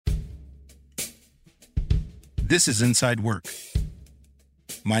This is Inside Work.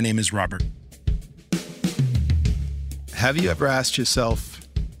 My name is Robert. Have you ever asked yourself,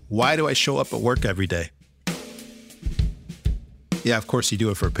 why do I show up at work every day? Yeah, of course you do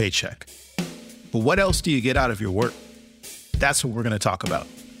it for a paycheck. But what else do you get out of your work? That's what we're going to talk about.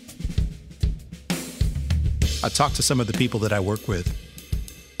 I talked to some of the people that I work with,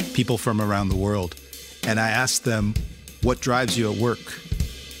 people from around the world, and I asked them, what drives you at work?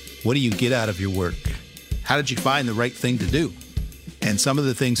 What do you get out of your work? How did you find the right thing to do? And some of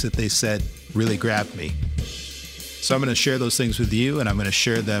the things that they said really grabbed me. So I'm going to share those things with you, and I'm going to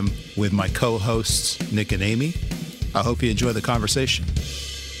share them with my co-hosts, Nick and Amy. I hope you enjoy the conversation.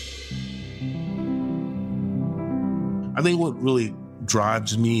 I think what really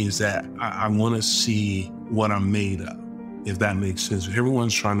drives me is that I want to see what I'm made of, if that makes sense.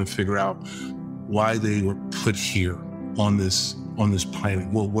 Everyone's trying to figure out why they were put here on this planet,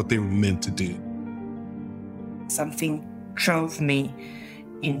 what they were meant to do. Something drove me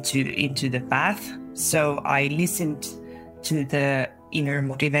into the path. So I listened to the inner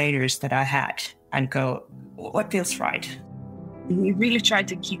motivators that I had and go, what feels right? We really try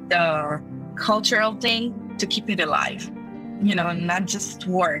to keep the cultural thing, to keep it alive, not just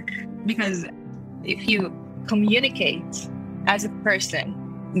work. Because if you communicate as a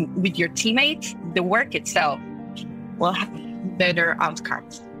person with your teammates, the work itself will have better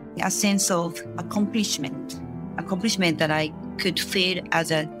outcomes. A sense of accomplishment that I could feel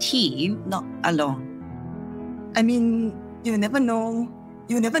as a team, not alone. I mean, you never know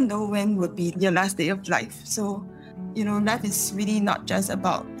when would be your last day of life. So, life is really not just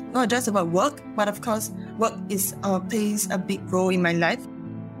about work, but of course, work plays a big role in my life.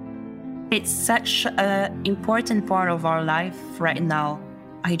 It's such an important part of our life right now.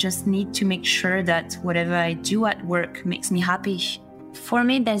 I just need to make sure that whatever I do at work makes me happy. For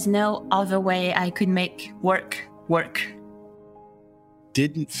me, there's no other way I could make work.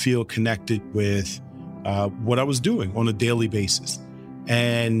 Didn't feel connected with what I was doing on a daily basis.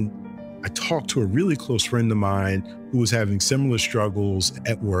 And I talked to a really close friend of mine who was having similar struggles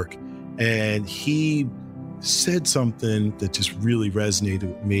at work. And he said something that just really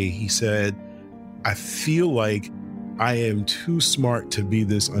resonated with me. He said, I feel like I am too smart to be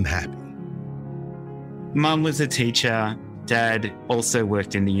this unhappy. Mum was a teacher. Dad also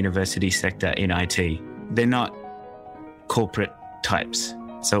worked in the university sector in IT. They're not corporate types.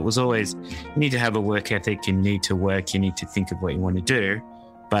 So it was always, you need to have a work ethic, you need to work, you need to think of what you want to do.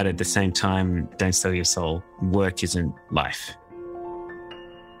 But at the same time, don't sell your soul. Work isn't life.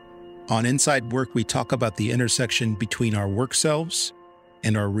 On Inside Work, we talk about the intersection between our work selves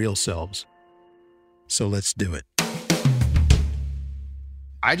and our real selves. So let's do it.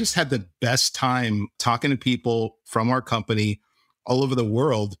 I just had the best time talking to people from our company all over the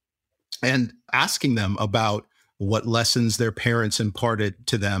world and asking them about what lessons their parents imparted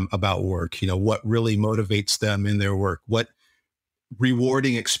to them about work, what really motivates them in their work, what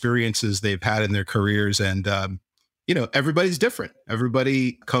rewarding experiences they've had in their careers. And, everybody's different.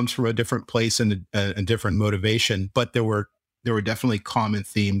 Everybody comes from a different place and a different motivation, but there were definitely common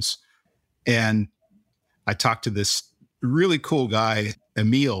themes. And I talked to this really cool guy,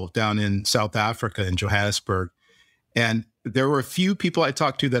 Emil, down in South Africa in Johannesburg. And there were a few people I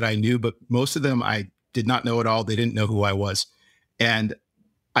talked to that I knew, but most of them I did not know at all. They didn't know who I was. And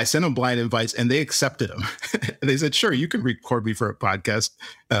I sent them blind invites and they accepted them. And they said, sure, you can record me for a podcast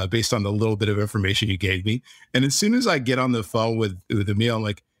based on the little bit of information you gave me. And as soon as I get on the phone with Emil, I'm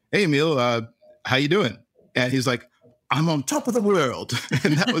like, hey, Emil, how you doing? And he's like, I'm on top of the world.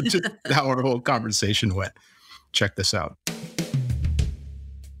 And that was just how our whole conversation went. Check this out.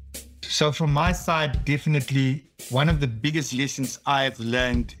 So from my side, definitely one of the biggest lessons I've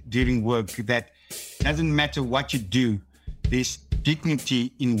learned during work that doesn't matter what you do, there's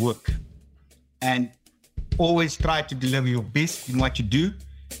dignity in work. And always try to deliver your best in what you do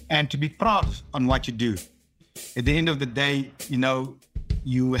and to be proud on what you do. At the end of the day,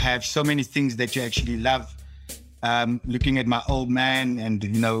 you have so many things that you actually love. Looking at my old man and,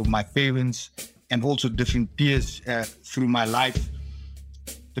 my parents and also different peers through my life.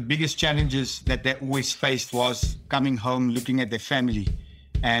 The biggest challenges that they always faced was coming home, looking at their family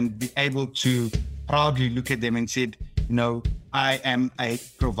and be able to proudly look at them and said, I am a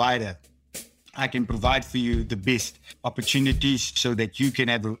provider. I can provide for you the best opportunities so that you can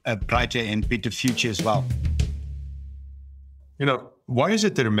have a brighter and better future as well. Why is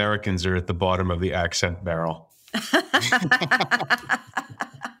it that Americans are at the bottom of the accent barrel?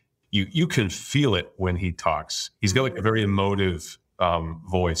 You can feel it when he talks. He's got like a very emotive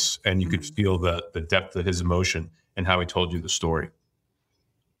voice, and you could feel the depth of his emotion and how he told you the story.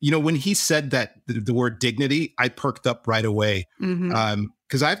 when he said that the word dignity, I perked up right away.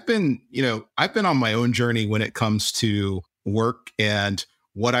 Because I've been on my own journey when it comes to work and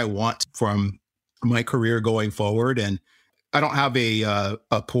what I want from my career going forward. And I don't have a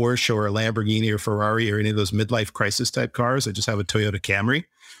Porsche or a Lamborghini or Ferrari or any of those midlife crisis type cars. I just have a Toyota Camry.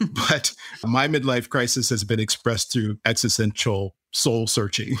 But my midlife crisis has been expressed through existential soul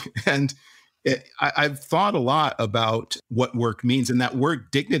searching. And I've thought a lot about what work means. And that word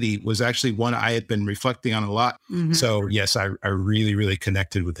dignity was actually one I had been reflecting on a lot. So yes, I really, really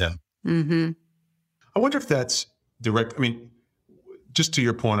connected with him. I wonder if that's direct. I mean, just to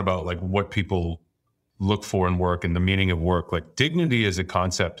your point about like what people look for in work and the meaning of work, like dignity as a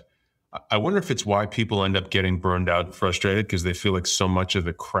concept. I wonder if it's why people end up getting burned out and frustrated, because they feel like so much of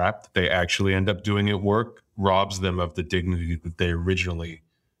the crap that they actually end up doing at work robs them of the dignity that they originally,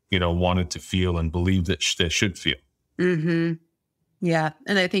 wanted to feel and believe that they should feel. Yeah.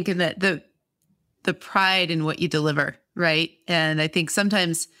 And I think in that the pride in what you deliver, right? And I think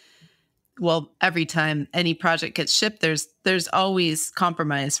sometimes, every time any project gets shipped, there's always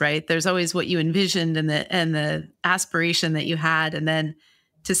compromise, right? There's always what you envisioned and the aspiration that you had. And then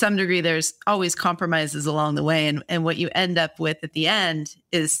to some degree, there's always compromises along the way. And what you end up with at the end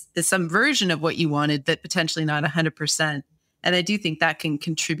is some version of what you wanted, but potentially not 100%. And I do think that can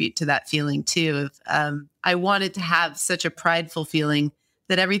contribute to that feeling too of, I wanted to have such a prideful feeling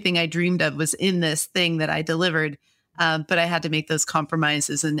that everything I dreamed of was in this thing that I delivered. But I had to make those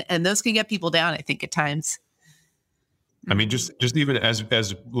compromises, and those can get people down, I think, at times. I mean, just even as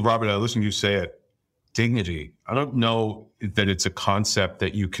Robert, I listened to you say it, dignity. I don't know that it's a concept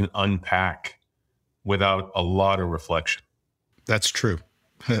that you can unpack without a lot of reflection. That's true.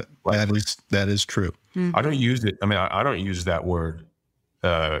 That is true. I don't use it. I mean, I don't use that word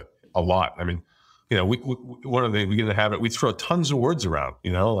a lot. I mean, we one of the things we get in the habit, we throw tons of words around,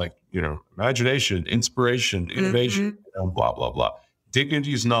 imagination, inspiration, innovation, blah, blah, blah.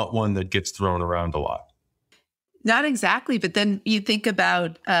 Dignity is not one that gets thrown around a lot. Not exactly. But then you think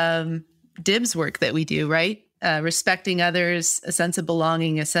about DIBS work that we do, right? Respecting others, a sense of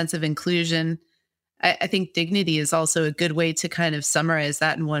belonging, a sense of inclusion. I think dignity is also a good way to kind of summarize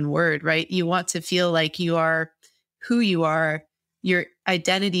that in one word, right? You want to feel like you are who you are. Your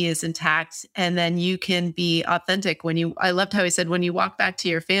identity is intact, and then you can be authentic. I loved how he said, when you walk back to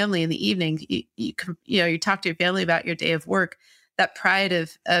your family in the evening, you talk to your family about your day of work, that pride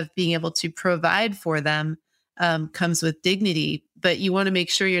of being able to provide for them comes with dignity, but you want to make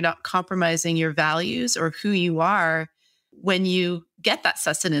sure you're not compromising your values or who you are when you get that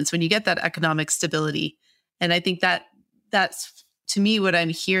sustenance, when you get that economic stability. And I think that's to me, what I'm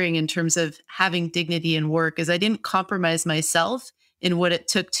hearing in terms of having dignity in work is I didn't compromise myself in what it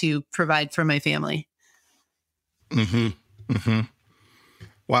took to provide for my family.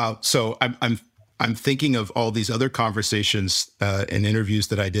 Wow. So I'm thinking of all these other conversations and interviews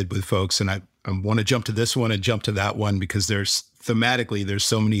that I did with folks, and I want to jump to this one and jump to that one because there's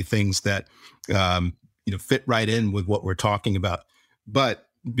so many things that fit right in with what we're talking about. But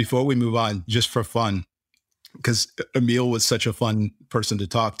before we move on, just for fun, because Emil was such a fun person to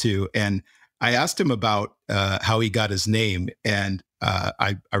talk to. And I asked him about how he got his name, and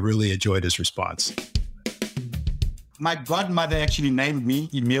I really enjoyed his response. My godmother actually named me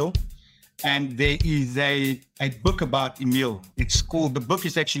Emil, and there is a book about Emil. The book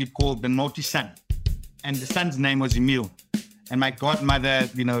is actually called The Naughty Son, and the son's name was Emil. And my godmother,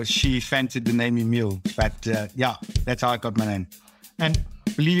 she fancied the name Emil, but that's how I got my name. And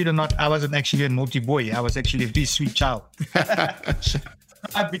believe it or not, I wasn't actually a naughty boy. I was actually a very sweet child.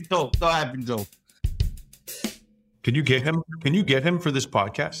 I've been told. Can you get him for this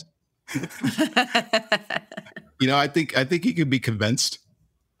podcast? I think he could be convinced.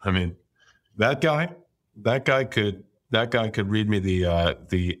 I mean, that guy could read me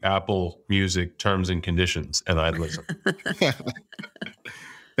the Apple Music terms and conditions, and I'd listen.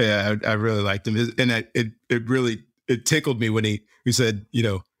 Yeah, I really liked him, and it tickled me when he said,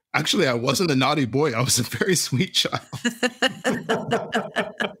 actually, I wasn't a naughty boy. I was a very sweet child.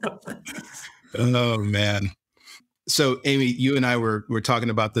 Oh man. So Amy, you and I were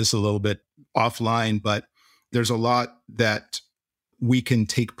talking about this a little bit offline, but there's a lot that we can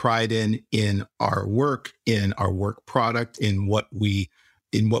take pride in our work, in our work product, in what we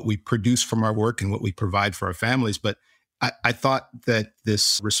produce from our work and what we provide for our families. But I thought that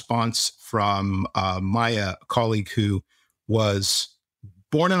this response from Maya, a colleague who was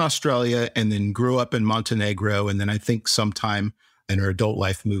born in Australia and then grew up in Montenegro, and then I think sometime in her adult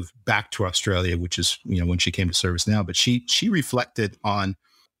life moved back to Australia, which is when she came to ServiceNow. But she reflected on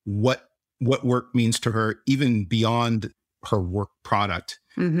what work means to her, even beyond her work product.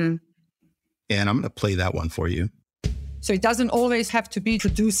 Mm-hmm. And I'm going to play that one for you. So it doesn't always have to be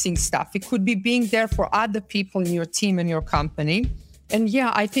producing stuff. It could be being there for other people in your team and your company. And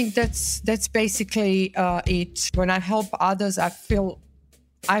yeah, I think that's basically it. When I help others, I feel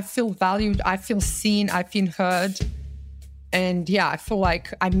valued, I feel seen, I feel heard. And yeah, I feel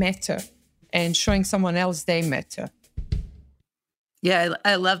like I matter, and showing someone else they matter. Yeah,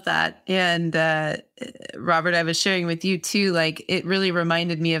 I love that. And Robert, I was sharing with you too, like it really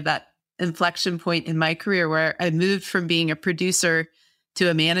reminded me of that inflection point in my career where I moved from being a producer to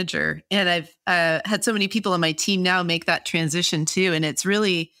a manager. And I've had so many people on my team now make that transition too. And it's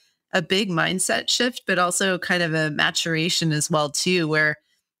really a big mindset shift, but also kind of a maturation as well too, where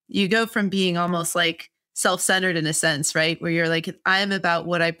you go from being almost like self-centered in a sense, right? Where you're like, I'm about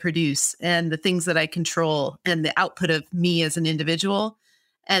what I produce and the things that I control and the output of me as an individual.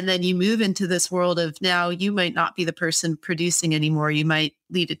 And then you move into this world of now you might not be the person producing anymore. You might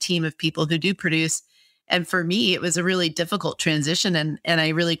lead a team of people who do produce. And for me, it was a really difficult transition. And I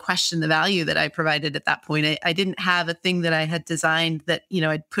really questioned the value that I provided at that point. I didn't have a thing that I had designed that,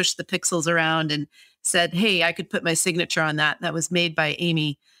 I'd pushed the pixels around and said, hey, I could put my signature on that was made by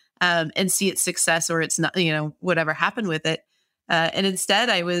Amy. And see its success or it's not, whatever happened with it. And instead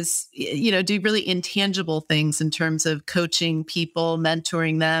I was, do really intangible things in terms of coaching people,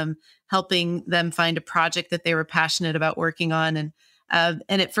 mentoring them, helping them find a project that they were passionate about working on. And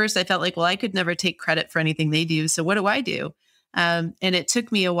at first I felt like, well, I could never take credit for anything they do. So what do I do? And it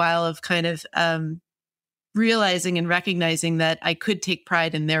took me a while of kind of realizing and recognizing that I could take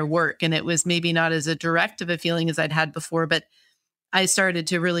pride in their work. And it was maybe not as a direct of a feeling as I'd had before, but I started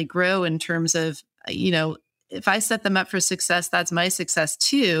to really grow in terms of, if I set them up for success, that's my success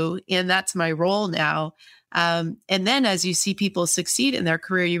too. And that's my role now. And then as you see people succeed in their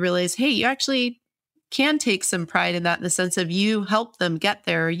career, you realize, hey, you actually can take some pride in that in the sense of you helped them get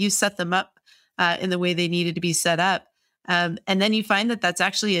there, or you set them up in the way they needed to be set up. And then you find that that's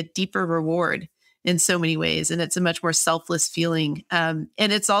actually a deeper reward in so many ways. And it's a much more selfless feeling. And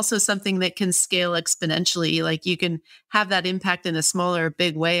it's also something that can scale exponentially. Like you can have that impact in a smaller,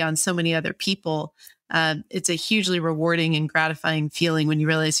 big way on so many other people. It's a hugely rewarding and gratifying feeling when you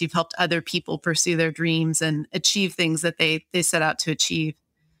realize you've helped other people pursue their dreams and achieve things that they set out to achieve.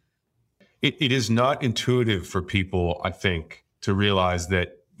 It is not intuitive for people, I think, to realize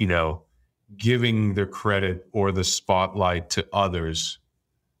that, giving the credit or the spotlight to others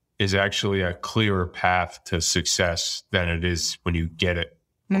is actually a clearer path to success than it is when you get it,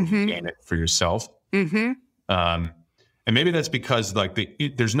 mm-hmm. gain it for yourself. Mm-hmm. And maybe that's because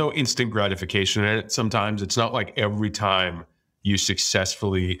there's no instant gratification in it. Sometimes it's not like every time you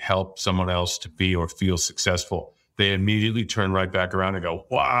successfully help someone else to be or feel successful, they immediately turn right back around and go,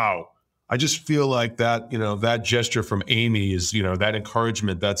 wow, I just feel like that, that gesture from Amy is, that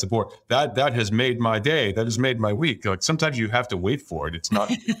encouragement, that support, that has made my day. That has made my week. Like sometimes you have to wait for it. It's not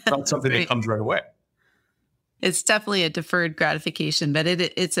something that comes right away. It's definitely a deferred gratification, but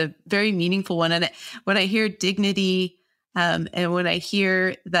it's a very meaningful one. And when I hear dignity, and when I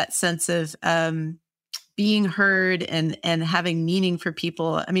hear that sense of being heard and having meaning for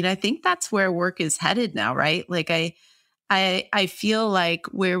people, I mean, I think that's where work is headed now, right? Like I feel like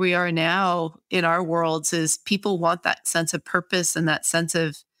where we are now in our worlds is people want that sense of purpose and that sense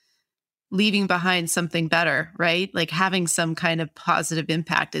of leaving behind something better, right? Like having some kind of positive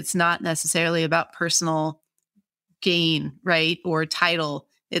impact. It's not necessarily about personal gain, right? Or title.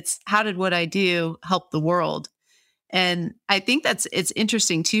 It's how did what I do help the world? And I think it's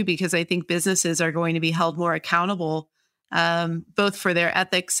interesting too, because I think businesses are going to be held more accountable, both for their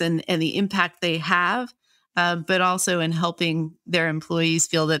ethics and the impact they have, but also in helping their employees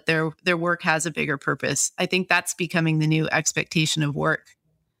feel that their work has a bigger purpose. I think that's becoming the new expectation of work.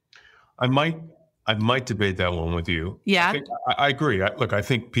 I might debate that one with you. Yeah, I agree. I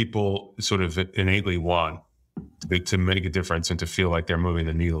think people sort of innately want to make a difference and to feel like they're moving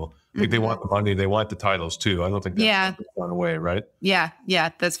the needle. Like they want the money, they want the titles too. I don't think that's gone away, right? Yeah,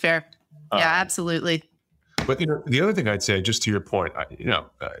 that's fair. Yeah, absolutely. But the other thing I'd say, just to your point,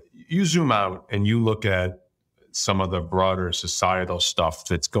 you zoom out and you look at some of the broader societal stuff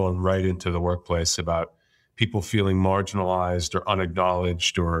that's going right into the workplace about people feeling marginalized or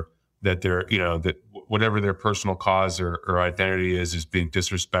unacknowledged, or that they're, that whatever their personal cause or identity is being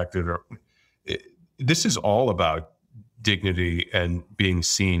disrespected. This is all about dignity and being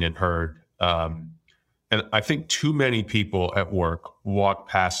seen and heard. And I think too many people at work walk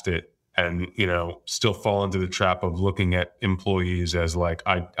past it and, still fall into the trap of looking at employees as like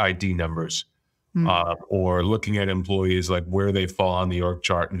ID numbers, or looking at employees like where they fall on the org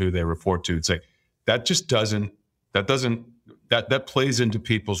chart and who they report to. It's like, that doesn't that plays into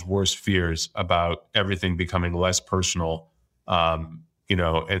people's worst fears about everything becoming less personal, and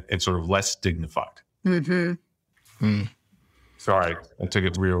sort of less dignified. Sorry, I took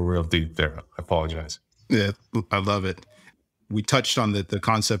it real deep there. I apologize. Yeah, I love it. We touched on the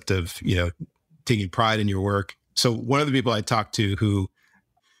concept of, taking pride in your work. So one of the people I talked to who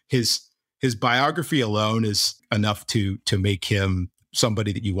his biography alone is enough to make him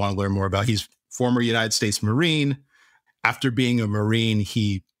somebody that you want to learn more about. He's former United States Marine. After being a Marine,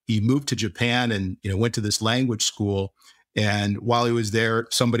 he moved to Japan and went to this language school. And while he was there,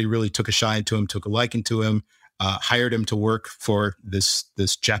 somebody really took a shine to him, took a liking to him, hired him to work for this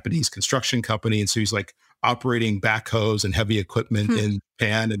Japanese construction company. And so he's like operating backhoes and heavy equipment in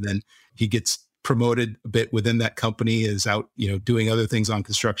Japan. And then he gets promoted a bit within that company, is out, doing other things on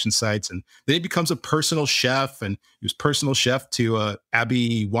construction sites. And then he becomes a personal chef, and he was personal chef to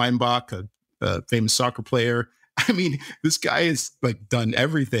Abby Weinbach, a famous soccer player. I mean, this guy has like done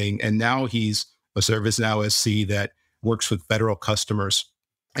everything. And now he's a ServiceNow SC that works with federal customers.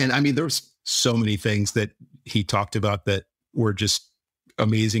 And I mean, there's so many things that he talked about that were just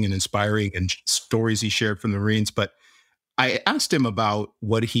amazing and inspiring, and stories he shared from the Marines. But I asked him about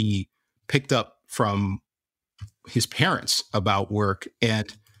what he picked up from his parents about work.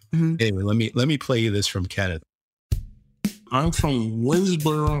 And anyway, let me play you this from Kenneth. I'm from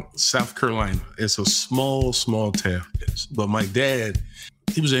Winsboro, South Carolina. It's a small town. But my dad,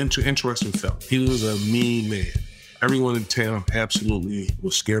 he was an interesting fellow. He was a mean man. Everyone in town absolutely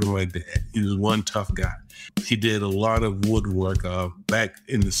was scared of my dad. He was one tough guy. He did a lot of woodwork. Back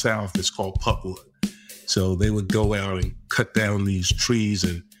in the South, it's called pulpwood. So they would go out and cut down these trees,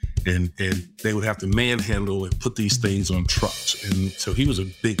 and they would have to manhandle and put these things on trucks. And so he was a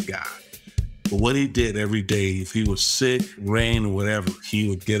big guy. But what he did every day, if he was sick, rain, or whatever, he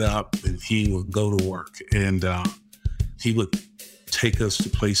would get up and he would go to work. And he would take us to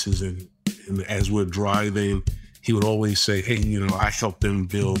places, and as we're driving, he would always say, hey, I helped them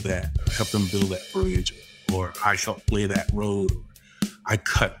build that. I helped them build that bridge, or I helped lay that road. I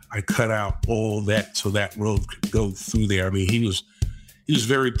cut out all that so that road could go through there. I mean, he was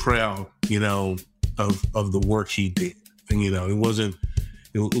very proud, of the work he did. And, it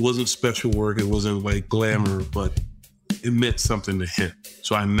wasn't special work. It wasn't like glamour, but it meant something to him.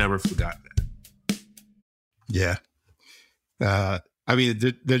 So I never forgot that. Yeah. I mean,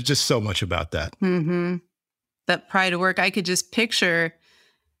 there's just so much about that. That pride of work. I could just picture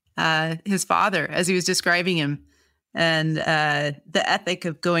his father as he was describing him, and the ethic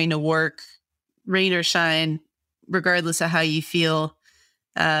of going to work, rain or shine, regardless of how you feel.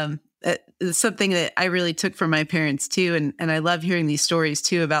 It's something that I really took from my parents too. And I love hearing these stories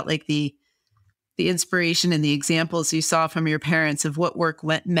too about like the inspiration and the examples you saw from your parents of what work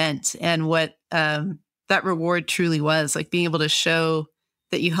meant, and what that reward truly was, like being able to show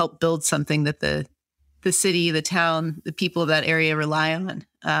that you helped build something that the city, the town, the people of that area rely on,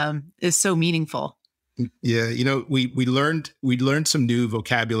 is so meaningful. Yeah. We learned some new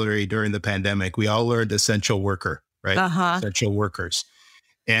vocabulary during the pandemic. We all learned essential worker, right? Essential workers.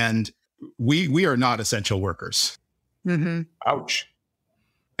 And we are not essential workers. Ouch.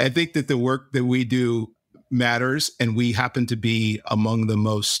 I think that the work that we do matters, and we happen to be among the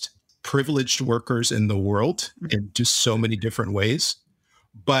most privileged workers in the world in just so many different ways.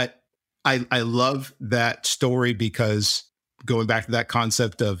 But I love that story, because going back to that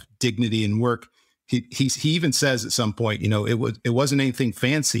concept of dignity in work, he even says at some point, it wasn't anything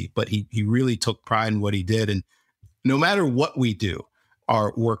fancy, but he really took pride in what he did. And no matter what we do,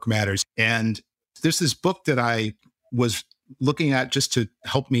 our work matters. And there's this book that I was looking at just to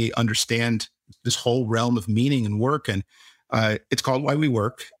help me understand this whole realm of meaning and work. And it's called Why We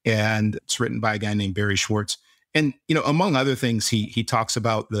Work, and it's written by a guy named Barry Schwartz. And, among other things, he talks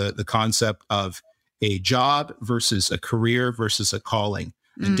about the concept of a job versus a career versus a calling,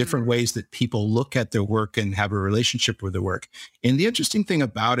 and different ways that people look at their work and have a relationship with their work. And the interesting thing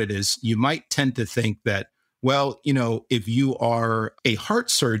about it is you might tend to think that, well, if you are a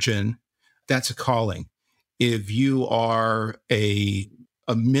heart surgeon, that's a calling. If you are a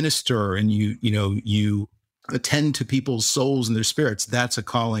minister and you attend to people's souls and their spirits, that's a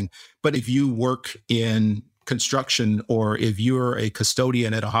calling. But if you work in construction, or if you're a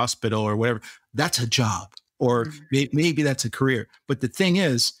custodian at a hospital or whatever, that's a job, or maybe that's a career. But the thing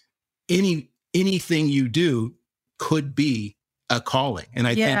is, anything you do could be a calling. And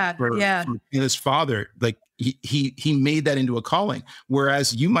I think for his father, like he made that into a calling,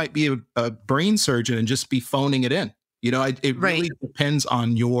 whereas you might be a brain surgeon and just be phoning it in. It really depends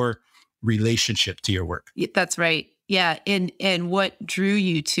on your relationship to your work. That's right. Yeah. And what drew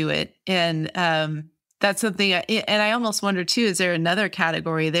you to it. And That's something, and I almost wonder too, is there another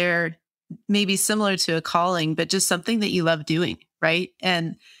category there, maybe similar to a calling, but just something that you love doing, right?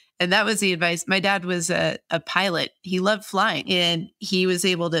 And that was the advice. My dad was a pilot. He loved flying, and he was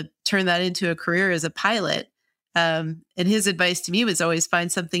able to turn that into a career as a pilot. And his advice to me was always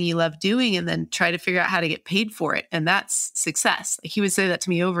find something you love doing and then try to figure out how to get paid for it. And that's success. He would say that to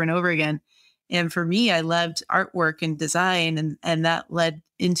me over and over again. And for me, I loved artwork and design, and that led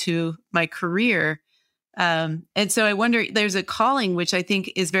into my career. And so I wonder, there's a calling, which I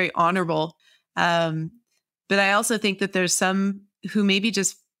think is very honorable. But I also think that there's some who maybe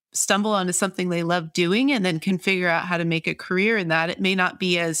just stumble onto something they love doing and then can figure out how to make a career in that. It may not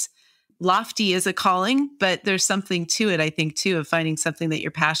be as lofty as a calling, but there's something to it, I think, too, of finding something that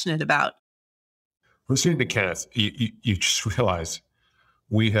you're passionate about. Listening to Kenneth, you just realize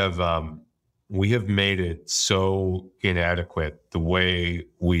we have made it so inadequate the way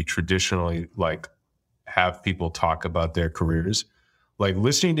we traditionally have people talk about their careers. Like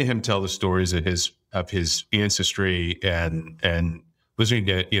listening to him tell the stories of his ancestry and listening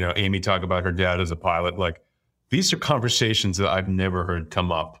to Amy talk about her dad as a pilot. Like these are conversations that I've never heard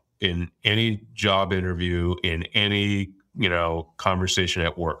come up in any job interview, in any conversation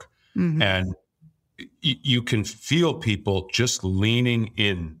at work. Mm-hmm. And you can feel people just leaning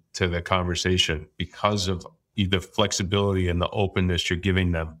into the conversation because of the flexibility and the openness you're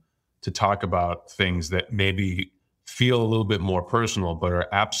giving them to talk about things that maybe feel a little bit more personal, but are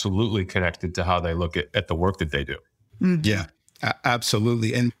absolutely connected to how they look at the work that they do. Mm-hmm. Yeah,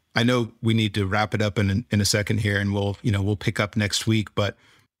 absolutely. And I know we need to wrap it up in a second here, and we'll pick up next week, but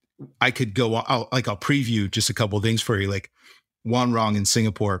I could go, I'll preview just a couple of things for you. Like Wan Rong in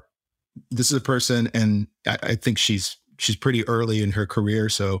Singapore, this is a person, and I think she's pretty early in her career.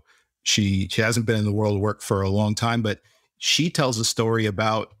 So she hasn't been in the world of work for a long time, but she tells a story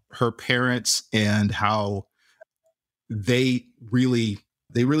about her parents and how they really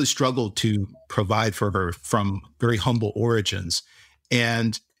struggled to provide for her from very humble origins.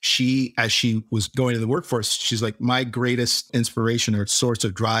 And as she was going to the workforce, she's like, my greatest inspiration or source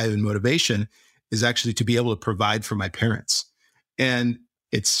of drive and motivation is actually to be able to provide for my parents. And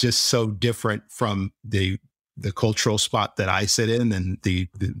it's just so different from the cultural spot that I sit in and the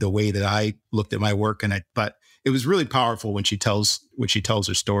way that I looked at my work. But it was really powerful when she tells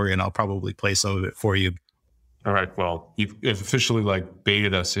her story, and I'll probably play some of it for you. All right. Well, you've officially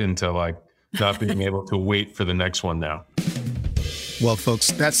baited us into not being able to wait for the next one now. Well,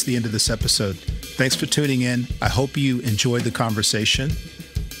 folks, that's the end of this episode. Thanks for tuning in. I hope you enjoyed the conversation.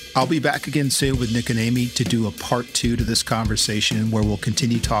 I'll be back again soon with Nick and Amy to do a part 2 to this conversation where we'll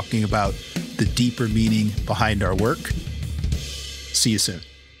continue talking about the deeper meaning behind our work. See you soon.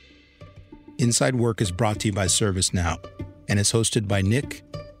 Inside Work is brought to you by ServiceNow and is hosted by Nick,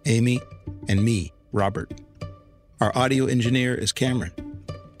 Amy, and me, Robert. Our audio engineer is Cameron.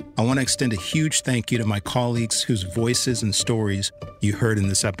 I want to extend a huge thank you to my colleagues whose voices and stories you heard in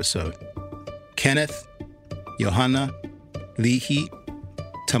this episode. Kenneth, Johanna, Lihi,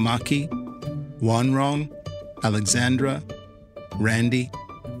 Tamaki, Wanrong, Alexandra, Randy,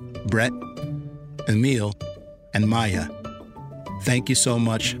 Brett, Emil, and Maya. Thank you so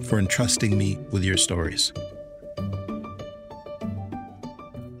much for entrusting me with your stories.